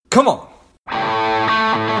Come on.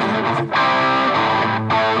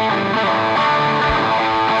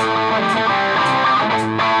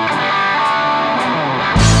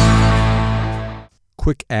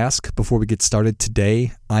 Quick ask before we get started.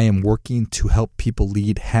 Today, I am working to help people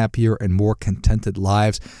lead happier and more contented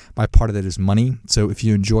lives. My part of that is money. So if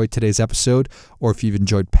you enjoyed today's episode, or if you've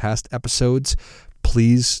enjoyed past episodes,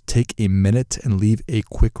 please take a minute and leave a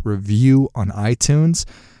quick review on iTunes.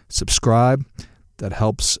 Subscribe. That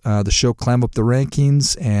helps the show climb up the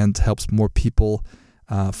rankings and helps more people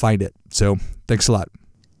find it. So thanks a lot.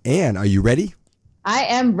 Ann, are you ready? I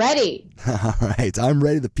am ready. All right, I'm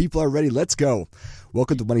ready. The people are ready. Let's go.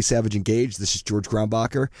 Welcome to Money Savage Engage. This is George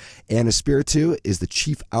Grombacher. Ann Espiritu is the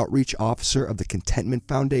Chief Outreach Officer of the Contentment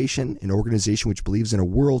Foundation, an organization which believes in a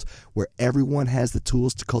world where everyone has the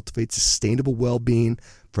tools to cultivate sustainable well-being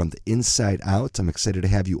from the inside out. I'm excited to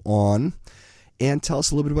have you on. And tell us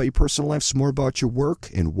a little bit about your personal life, some more about your work,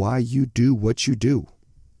 and why you do what you do.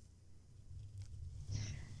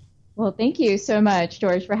 Well, thank you so much,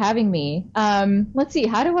 George, for having me. Let's see,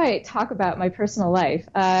 how do I talk about my personal life?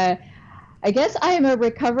 I guess I am a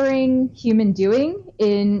recovering human doing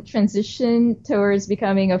in transition towards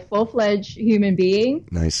becoming a full-fledged human being.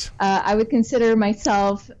 Nice. I would consider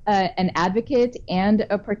myself an advocate and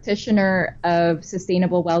a practitioner of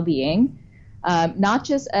sustainable well-being. Not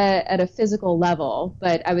just at a physical level,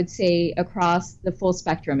 but I would say across the full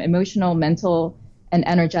spectrum, emotional, mental, and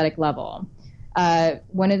energetic level.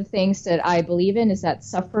 One of the things that I believe in is that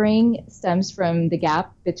suffering stems from the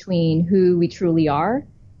gap between who we truly are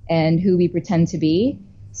and who we pretend to be.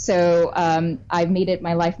 So I've made it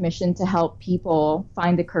my life mission to help people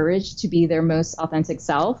find the courage to be their most authentic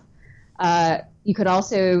self. You could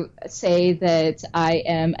also say that I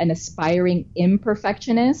am an aspiring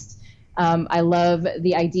imperfectionist. I love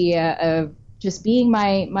the idea of just being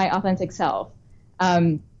my authentic self.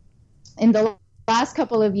 In the last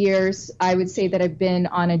couple of years, I would say that I've been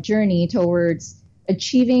on a journey towards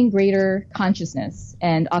achieving greater consciousness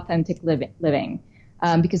and authentic living,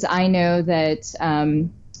 because I know that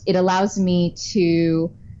it allows me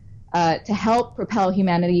to help propel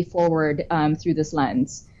humanity forward through this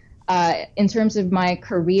lens. In terms of my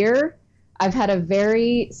career, I've had a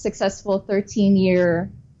very successful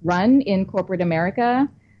 13-year run in corporate America,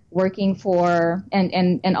 working for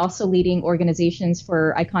and also leading organizations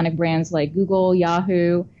for iconic brands like Google,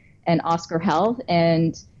 Yahoo, and Oscar Health.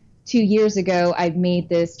 And 2 years ago, I've made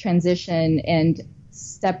this transition and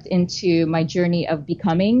stepped into my journey of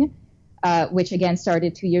becoming, which again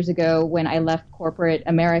started 2 years ago when I left corporate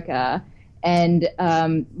America. And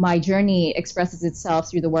my journey expresses itself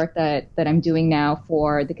through the work that I'm doing now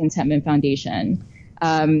for the Contentment Foundation.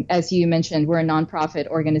 As you mentioned, we're a nonprofit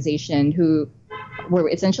organization who we're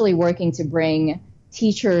essentially working to bring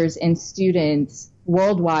teachers and students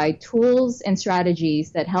worldwide tools and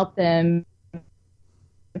strategies that help them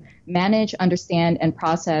manage, understand, and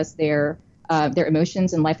process their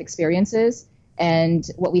emotions and life experiences. And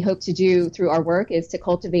what we hope to do through our work is to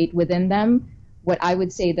cultivate within them what I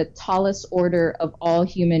would say the tallest order of all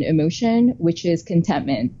human emotion, which is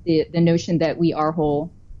contentment, the notion that we are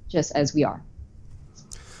whole just as we are.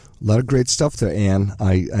 A lot of great stuff there, Ann.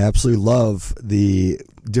 I absolutely love the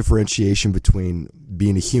differentiation between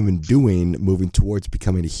being a human doing, moving towards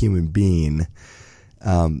becoming a human being.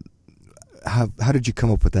 How did you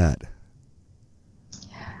come up with that?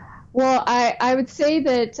 Well, I would say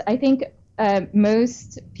that I think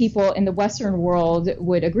most people in the Western world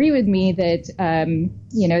would agree with me that,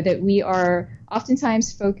 that we are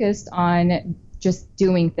oftentimes focused on just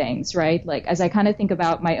doing things, right? Like as I kind of think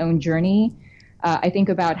about my own journey, I think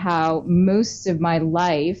about how most of my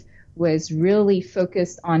life was really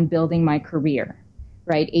focused on building my career,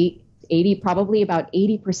 right? Probably about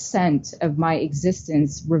 80% of my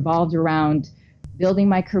existence revolved around building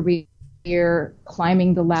my career,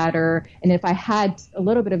 climbing the ladder. And if I had a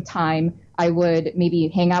little bit of time, I would maybe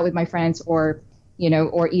hang out with my friends or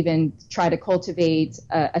even try to cultivate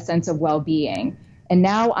a sense of well-being. And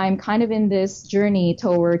now I'm kind of in this journey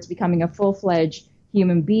towards becoming a full-fledged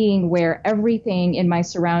human being where everything in my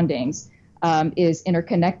surroundings is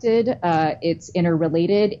interconnected, it's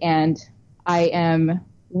interrelated, and I am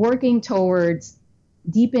working towards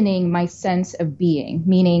deepening my sense of being,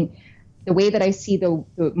 meaning the way that I see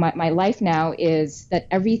my life now is that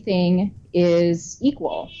everything is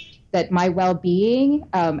equal, that my well-being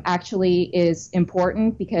actually is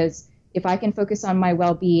important, because if I can focus on my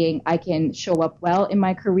well-being, I can show up well in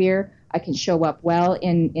my career, I can show up well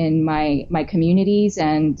in my communities,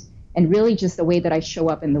 and really just the way that I show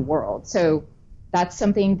up in the world. So that's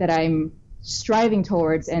something that I'm striving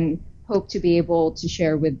towards and hope to be able to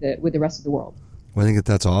share with the rest of the world. Well, I think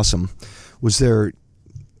that's awesome. Was there,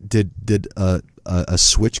 did a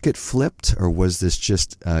switch get flipped, or was this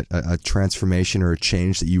just a transformation or a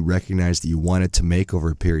change that you recognized that you wanted to make over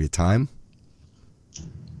a period of time?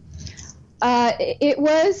 It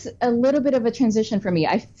was a little bit of a transition for me.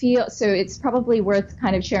 I feel so. It's probably worth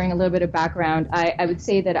kind of sharing a little bit of background. I would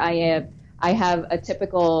say that I have a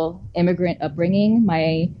typical immigrant upbringing.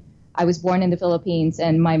 I was born in the Philippines,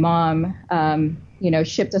 and my mom,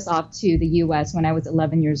 shipped us off to the U.S. when I was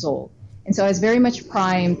 11 years old. And so I was very much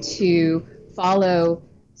primed to follow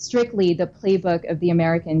strictly the playbook of the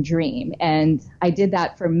American dream. And I did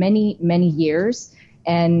that for many, many years,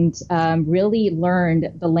 and really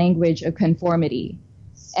learned the language of conformity.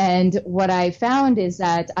 And what I found is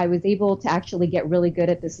that I was able to actually get really good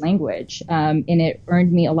at this language, and it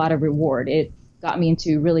earned me a lot of reward. It got me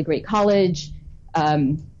into really great college,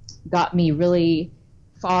 got me really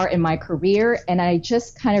far in my career, and I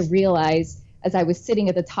just kind of realized as I was sitting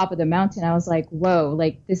at the top of the mountain, I was like, whoa,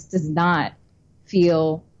 like this does not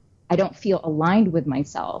feel, I don't feel aligned with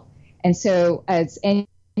myself. And so as any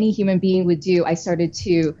human being would do, I started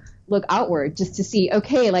to look outward just to see,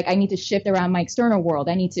 okay, like I need to shift around my external world.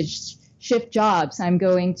 I need to shift jobs. I'm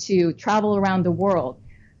going to travel around the world.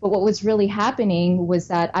 But what was really happening was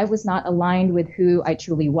that I was not aligned with who I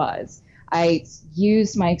truly was. I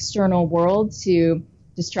used my external world to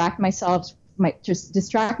distract myself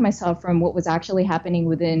from what was actually happening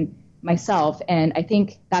within myself. And I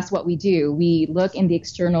think that's what we do. We look in the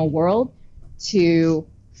external world to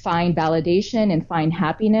find validation and find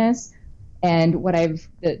happiness. And what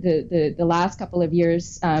the last couple of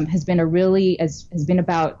years has been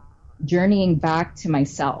about journeying back to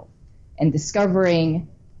myself and discovering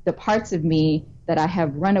the parts of me that I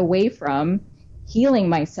have run away from, healing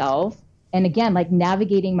myself, and again, like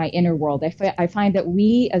navigating my inner world. I find that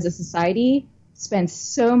we as a society spend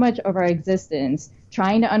so much of our existence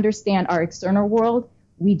trying to understand our external world.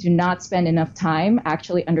 We do not spend enough time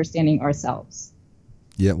actually understanding ourselves.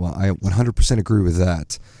 Yeah, well, I 100% agree with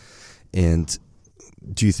that. And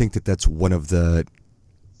do you think that that's one of the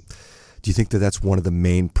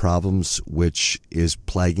main problems which is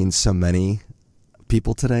plaguing so many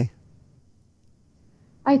people today?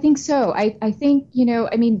 I think so. I think,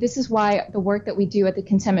 this is why the work that we do at the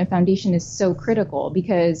Contentment Foundation is so critical,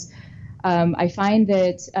 because I find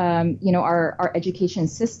that, our education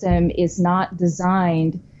system is not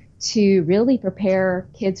designed to really prepare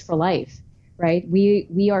kids for life, right?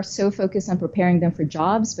 We are so focused on preparing them for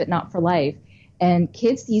jobs, but not for life. And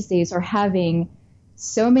kids these days are having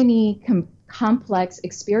so many complex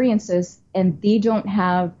experiences, and they don't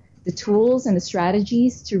have the tools and the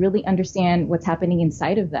strategies to really understand what's happening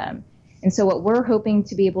inside of them. And so what we're hoping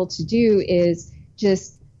to be able to do is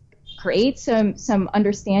just create some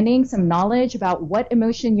understanding, some knowledge about what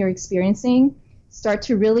emotion you're experiencing, start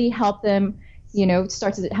to really help them,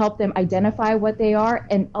 start to help them identify what they are,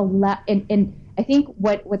 and I think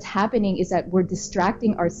what's happening is that we're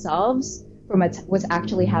distracting ourselves from what's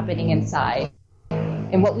actually happening inside.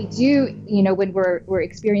 And what we do, when we're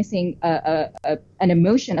experiencing an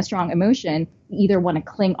emotion, a strong emotion, we either want to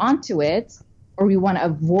cling onto it or we want to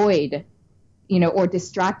avoid, or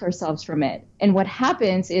distract ourselves from it. And what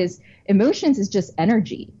happens is emotions is just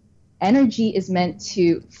energy. Energy is meant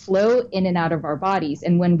to flow in and out of our bodies.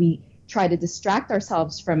 And when we try to distract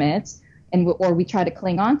ourselves from it, or we try to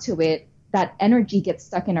cling onto it, that energy gets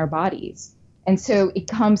stuck in our bodies. And so it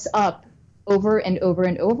comes up over and over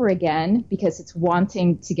and over again because it's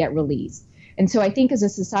wanting to get released. And so I think as a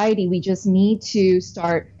society, we just need to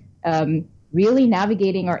start really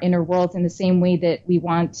navigating our inner worlds in the same way that we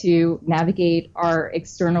want to navigate our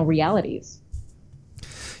external realities.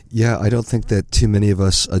 Yeah, I don't think that too many of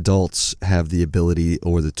us adults have the ability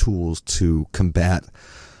or the tools to combat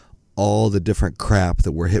all the different crap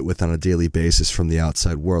that we're hit with on a daily basis from the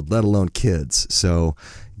outside world, let alone kids. So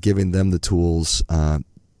giving them the tools,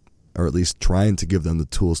 or at least trying to give them the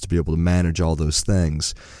tools to be able to manage all those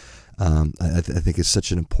things, I think is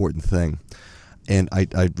such an important thing. And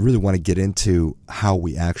I really want to get into how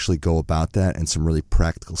we actually go about that and some really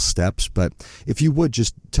practical steps. But if you would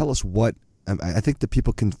just tell us what, I think that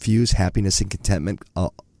people confuse happiness and contentment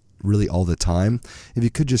really all the time. If you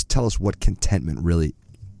could just tell us what contentment really,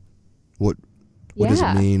 what does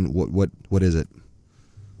it mean? What is it?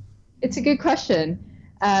 It's a good question.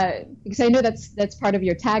 Because I know that's part of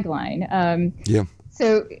your tagline. Yeah.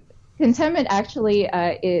 So contentment actually,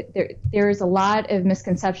 there is a lot of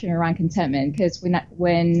misconception around contentment, because when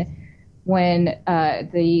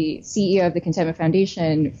the CEO of the Contentment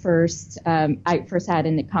Foundation I first had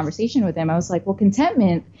a conversation with him, I was like, well,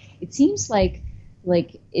 contentment, it seems like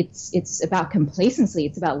like it's about complacency.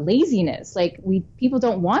 It's about laziness. Like people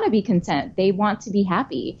don't want to be content. They want to be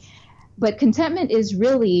happy. But contentment is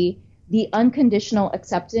really the unconditional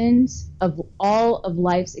acceptance of all of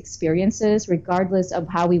life's experiences, regardless of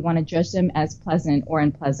how we want to judge them as pleasant or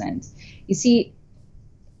unpleasant. You see,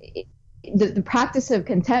 the practice of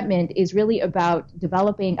contentment is really about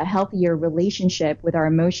developing a healthier relationship with our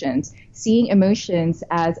emotions, seeing emotions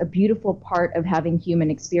as a beautiful part of having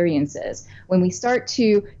human experiences. When we start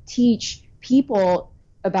to teach people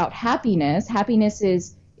about happiness, happiness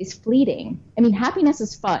is fleeting. I mean, happiness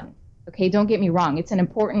is fun. Okay, don't get me wrong. It's an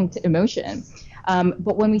important emotion.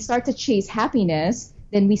 But when we start to chase happiness,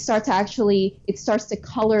 then we start to it starts to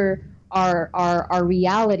color our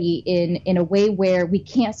reality in a way where we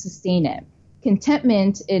can't sustain it.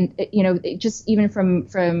 Contentment, just even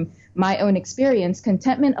from my own experience,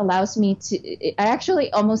 contentment allows me I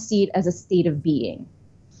actually almost see it as a state of being.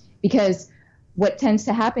 Because what tends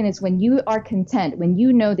to happen is when you are content, when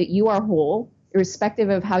you know that you are whole, irrespective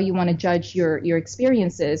of how you want to judge your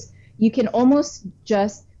experiences, you can almost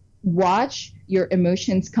just watch your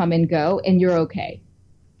emotions come and go and you're okay.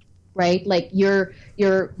 Right? Like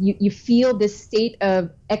you feel this state of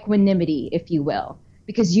equanimity, if you will,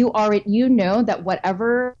 because you know that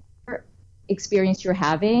whatever experience you're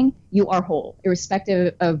having, you are whole,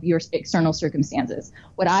 irrespective of your external circumstances.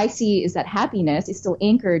 What I see is that happiness is still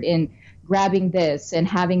anchored in grabbing this and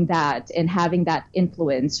having that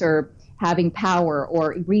influence or having power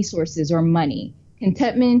or resources or money.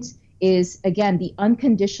 Contentment is, again, the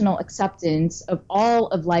unconditional acceptance of all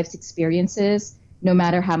of life's experiences, no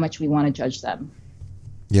matter how much we want to judge them.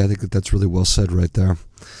 Yeah, I think that's really well said right there.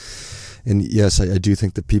 And yes, I do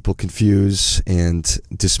think that people confuse and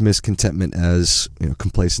dismiss contentment as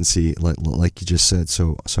complacency, like you just said.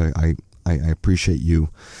 So I appreciate you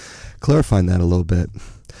clarifying that a little bit.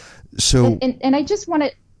 So and I just want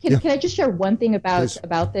to can I just share one thing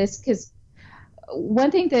about this? Because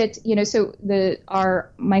one thing that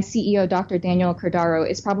my CEO, Dr. Daniel Cordaro,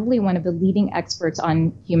 is probably one of the leading experts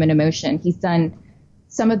on human emotion. He's done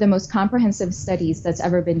some of the most comprehensive studies that's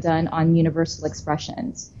ever been done on universal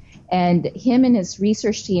expressions. And him and his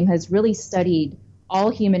research team has really studied all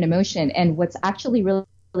human emotion. And what's actually really,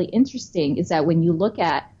 really interesting is that when you look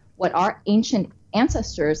at what our ancient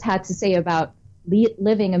ancestors had to say about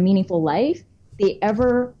living a meaningful life, they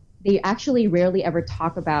actually rarely ever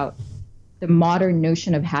talk about the modern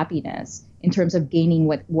notion of happiness in terms of gaining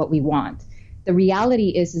what we want. The reality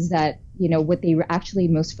is that, what they were actually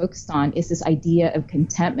most focused on is this idea of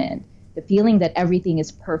contentment, the feeling that everything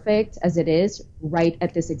is perfect as it is right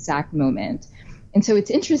at this exact moment. And so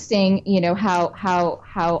it's interesting, how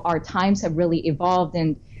our times have really evolved.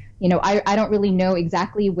 And, I don't really know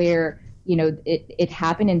exactly where, it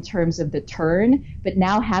happened in terms of the turn, but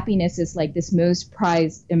now happiness is like this most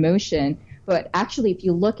prized emotion. But actually, if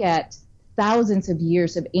you look at thousands of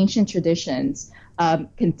years of ancient traditions,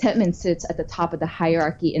 contentment sits at the top of the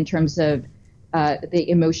hierarchy in terms of the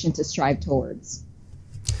emotion to strive towards.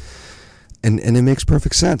 And it makes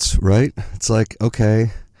perfect sense, right? It's like,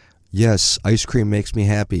 okay, yes, ice cream makes me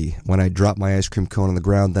happy. When I drop my ice cream cone on the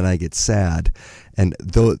ground, then I get sad. And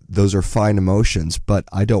those are fine emotions, but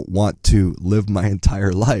I don't want to live my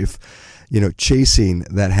entire life, chasing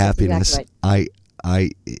that happiness. Exactly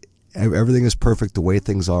right. Everything is perfect the way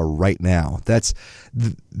things are right now. That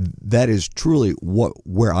is truly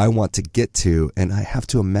where I want to get to, and I have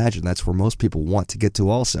to imagine that's where most people want to get to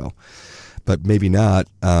also, but maybe not.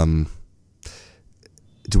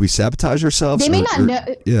 Do we sabotage ourselves? They may not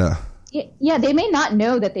know. Yeah. Yeah, they may not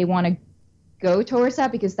know that they want to go towards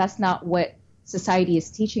that because that's not what society is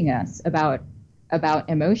teaching us about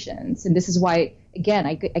emotions. And this is why, again,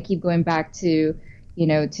 I keep going back to,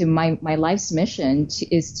 to my life's mission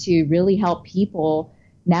is to really help people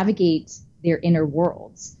navigate their inner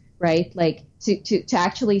worlds, right? Like to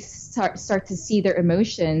actually start to see their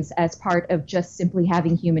emotions as part of just simply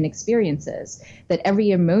having human experiences, that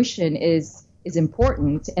every emotion is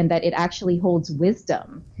important and that it actually holds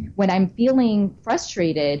wisdom. When I'm feeling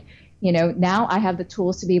frustrated, now I have the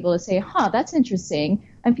tools to be able to say, that's interesting.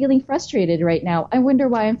 I'm feeling frustrated right now. I wonder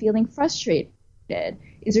why I'm feeling frustrated.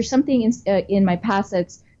 Is there something in my past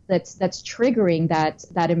that's triggering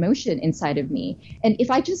that emotion inside of me? And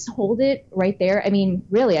if I just hold it right there, I mean,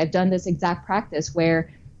 really, I've done this exact practice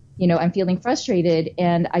where, I'm feeling frustrated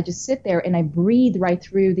and I just sit there and I breathe right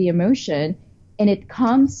through the emotion. And it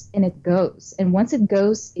comes and it goes. And once it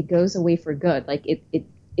goes away for good. Like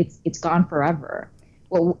it's gone forever.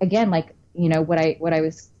 Well, again, like, what I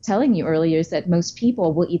was telling you earlier is that most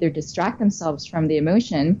people will either distract themselves from the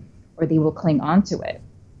emotion or they will cling on to it.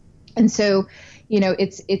 And so,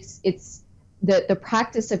 it's the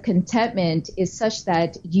practice of contentment is such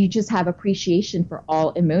that you just have appreciation for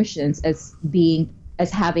all emotions as being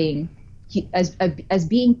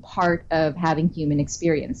part of having human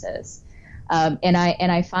experiences. And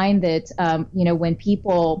I find that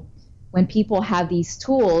when people have these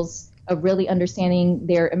tools of really understanding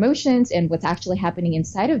their emotions and what's actually happening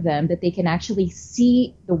inside of them, that they can actually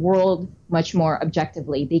see the world much more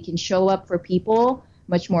objectively. They can show up for people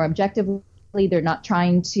much more objectively. They're not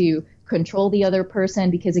trying to control the other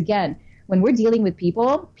person, because again, when we're dealing with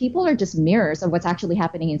people are just mirrors of what's actually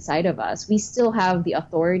happening inside of us. We still have the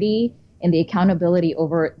authority and the accountability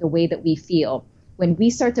over the way that we feel. When we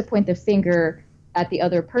start to point the finger at the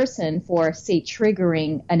other person for, say,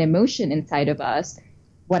 triggering an emotion inside of us,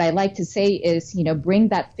 what I like to say is, bring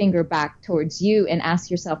that finger back towards you and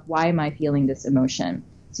ask yourself, why am I feeling this emotion?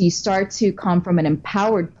 So you start to come from an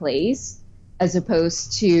empowered place as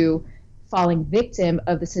opposed to falling victim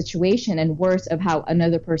of the situation and worse of how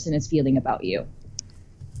another person is feeling about you.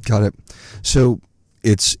 Got it. So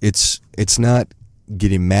it's not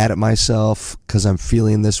getting mad at myself because I'm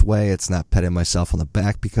feeling this way. It's not patting myself on the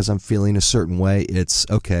back because I'm feeling a certain way. It's,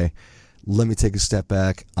 okay, let me take a step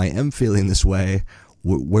back. I am feeling this way.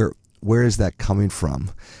 Where is that coming from?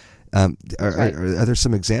 Are there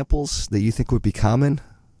some examples that you think would be common?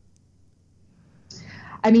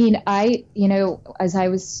 I mean, as I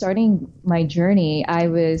was starting my journey, I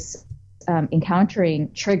was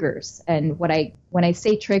encountering triggers. And when I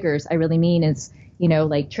say triggers, I really mean is,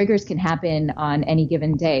 like triggers can happen on any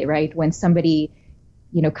given day, right? When somebody,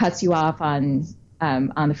 cuts you off on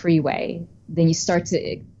the freeway, then you start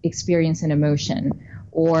to experience an emotion.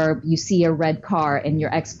 Or you see a red car and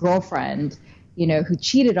your ex-girlfriend, who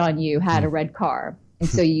cheated on you had a red car. And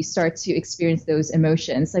so you start to experience those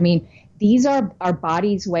emotions. I mean, these are our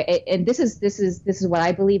body's way, and this is what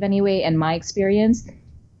I believe anyway, and my experience.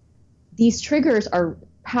 These triggers are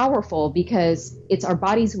powerful because it's our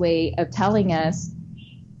body's way of telling us,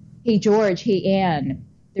 hey, George, hey, Anne,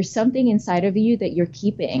 there's something inside of you that you're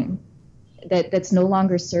keeping that's no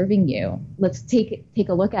longer serving you. Let's take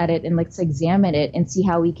a look at it and let's examine it and see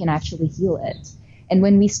how we can actually heal it. And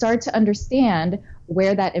when we start to understand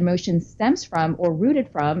where that emotion stems from or rooted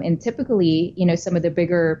from, and typically, some of the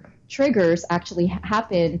bigger triggers actually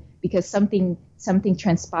happen because something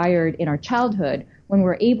transpired in our childhood. When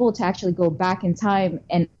we're able to actually go back in time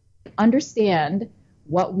and understand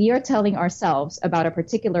what we are telling ourselves about a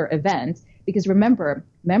particular event, because remember,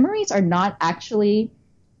 memories are not actually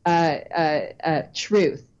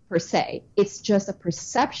truth per se. It's just a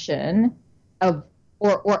perception of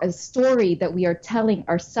or a story that we are telling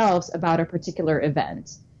ourselves about a particular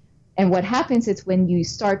event. And what happens is when you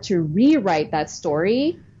start to rewrite that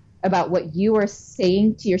story about what you are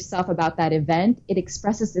saying to yourself about that event, it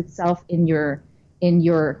expresses itself in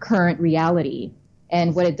your current reality.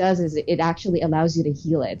 And what it does is it actually allows you to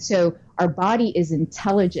heal it. So our body is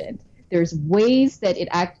intelligent. There's ways that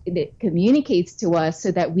it communicates to us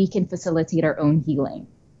so that we can facilitate our own healing.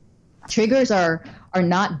 Triggers are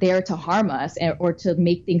not there to harm us or to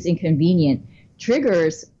make things inconvenient.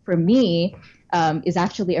 Triggers, for me, is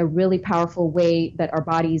actually a really powerful way that our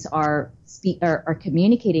bodies are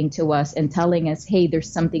communicating to us and telling us, hey,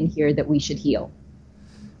 there's something here that we should heal.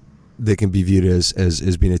 They can be viewed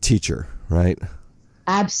as being a teacher, right?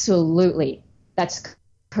 Absolutely. That's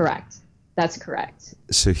correct. That's correct.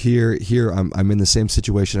 So here I'm in the same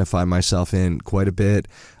situation I find myself in quite a bit.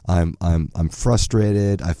 I'm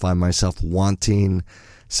frustrated. I find myself wanting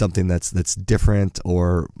something that's different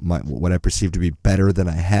or what I perceive to be better than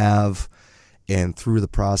I have. And through the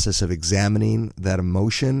process of examining that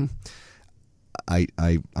emotion,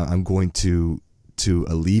 I'm going to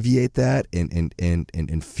alleviate that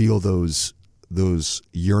and feel those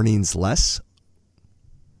yearnings less.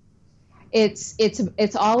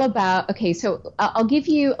 It's all about, okay, so I'll give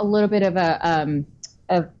you a little bit of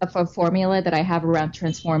a formula that I have around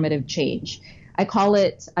transformative change. I call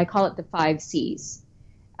it the 5 C's.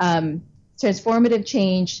 Transformative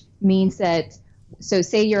change means that, so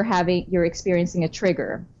say you're experiencing a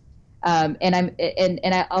trigger,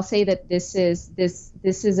 and I'll say that this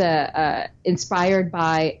is inspired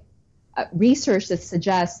by research that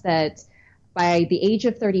suggests that by the age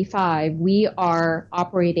of 35, we are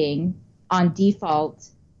operating on default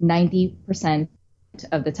 90%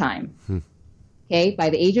 of the time. Okay, by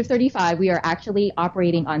the age of 35, we are actually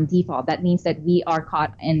operating on default. That means that we are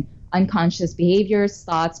caught in unconscious behaviors,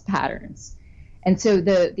 thoughts, patterns. And so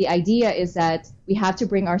the idea is that we have to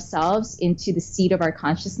bring ourselves into the seat of our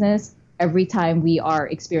consciousness every time we are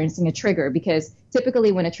experiencing a trigger, because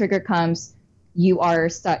typically when a trigger comes, you are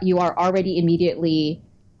already immediately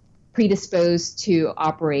predisposed to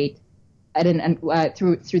operate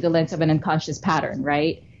through the lens of an unconscious pattern,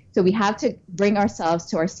 right? So we have to bring ourselves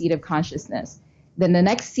to our seat of consciousness. Then the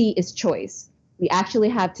next C is choice. We actually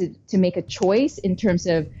have to make a choice in terms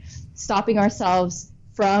of stopping ourselves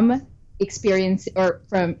from experience or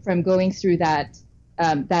from going through that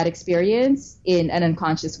experience in an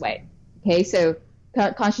unconscious way. Okay, so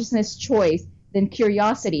consciousness, choice, then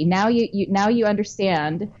curiosity. Now you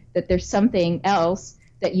understand that there's something else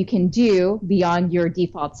that you can do beyond your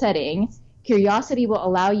default setting. Curiosity will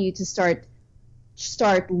allow you to start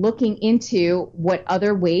looking into what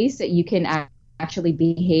other ways that you can actually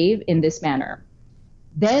behave in this manner.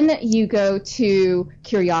 Then you go to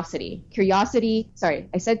curiosity. Sorry,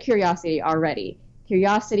 I said curiosity already.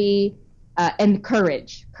 Curiosity and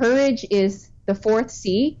courage. Courage is the fourth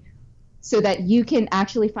C, so that you can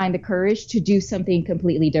actually find the courage to do something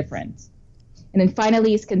completely different. And then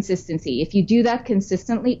finally is consistency. If you do that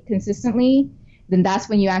consistently, then that's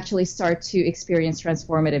when you actually start to experience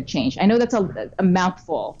transformative change. I know that's a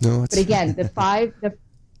mouthful, but again, the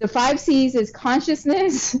five C's is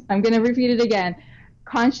consciousness. I'm going to repeat it again.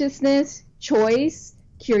 Consciousness, choice,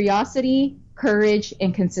 curiosity, courage,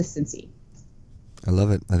 and consistency. I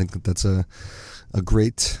love it. I think that's a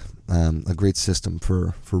great system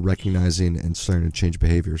for recognizing and starting to change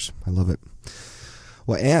behaviors. I love it.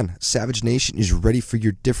 Well, Anne, Savage Nation is ready for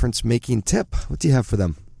your difference-making tip. What do you have for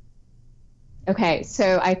them? Okay,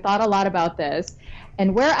 so I thought a lot about this,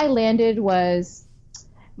 and where I landed was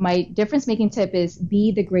my difference-making tip is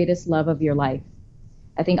be the greatest love of your life.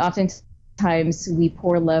 I think oftentimes we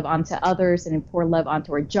pour love onto others and pour love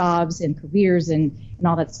onto our jobs and careers and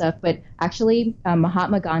all that stuff, but actually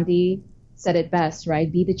Mahatma Gandhi said it best,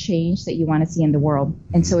 right? Be the change that you want to see in the world.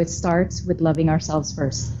 And so it starts with loving ourselves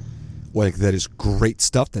first. Well, that is great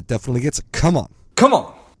stuff. That definitely gets it. Come on.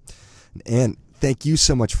 And thank you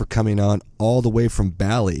so much for coming on all the way from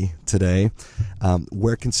Bali today.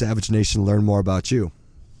 Where can Savage Nation learn more about you?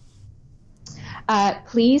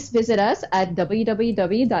 Please visit us at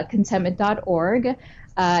www.contentment.org.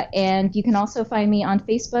 And you can also find me on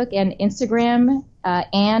Facebook and Instagram,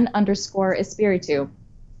 Ann_Espiritu.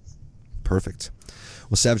 Perfect.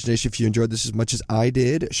 Well, Savage Nation, if you enjoyed this as much as I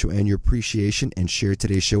did, show Ann your appreciation and share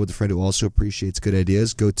today's show with a friend who also appreciates good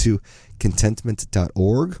ideas. Go to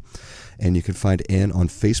contentment.org, and you can find Ann on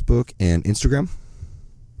Facebook and Instagram.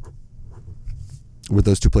 Were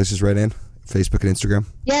those two places right, Ann? Facebook and Instagram?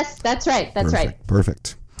 Yes, that's right. That's right.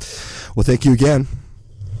 Perfect. Well, thank you again.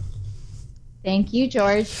 Thank you,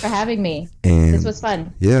 George, for having me. And this was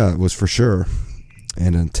fun. Yeah, it was for sure.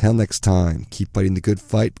 And until next time, keep fighting the good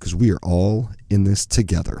fight because we are all in this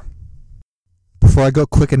together. Before I go,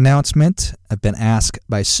 quick announcement. I've been asked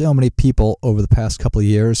by so many people over the past couple of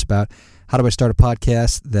years about how do I start a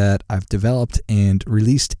podcast that I've developed and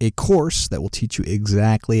released a course that will teach you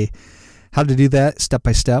exactly how to do that step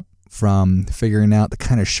by step, from figuring out the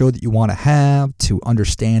kind of show that you want to have to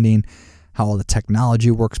understanding how all the technology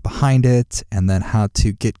works behind it, and then how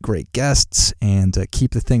to get great guests and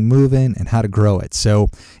keep the thing moving and how to grow it. So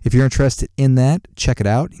if you're interested in that, check it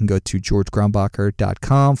out. You can go to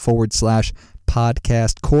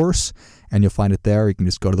georgegrombacher.com/podcast course, and you'll find it there. You can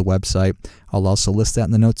just go to the website. I'll also list that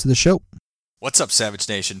in the notes of the show. What's up, Savage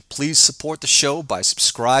Nation? Please support the show by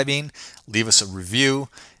subscribing, leave us a review,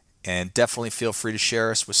 and definitely feel free to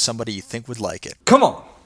share us with somebody you think would like it. Come on!